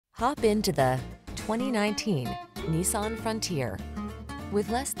Hop into the 2019 Nissan Frontier. With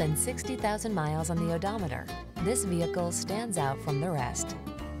less than 60,000 miles on the odometer, this vehicle stands out from the rest.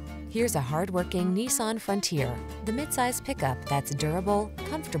 Here's a hard-working Nissan Frontier, the midsize pickup that's durable,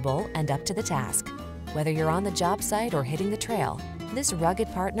 comfortable, and up to the task. Whether you're on the job site or hitting the trail, this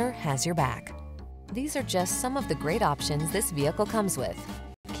rugged partner has your back. These are just some of the great options this vehicle comes with: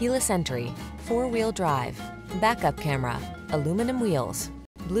 keyless entry, four-wheel drive, backup camera, aluminum wheels,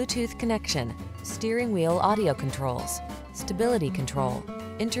 Bluetooth connection, steering wheel audio controls, stability control,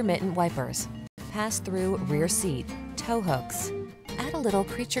 intermittent wipers, pass-through rear seat, tow hooks. Add a little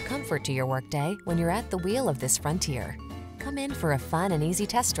creature comfort to your workday when you're at the wheel of this Frontier. Come in for a fun and easy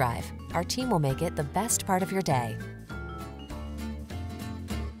test drive. Our team will make it the best part of your day.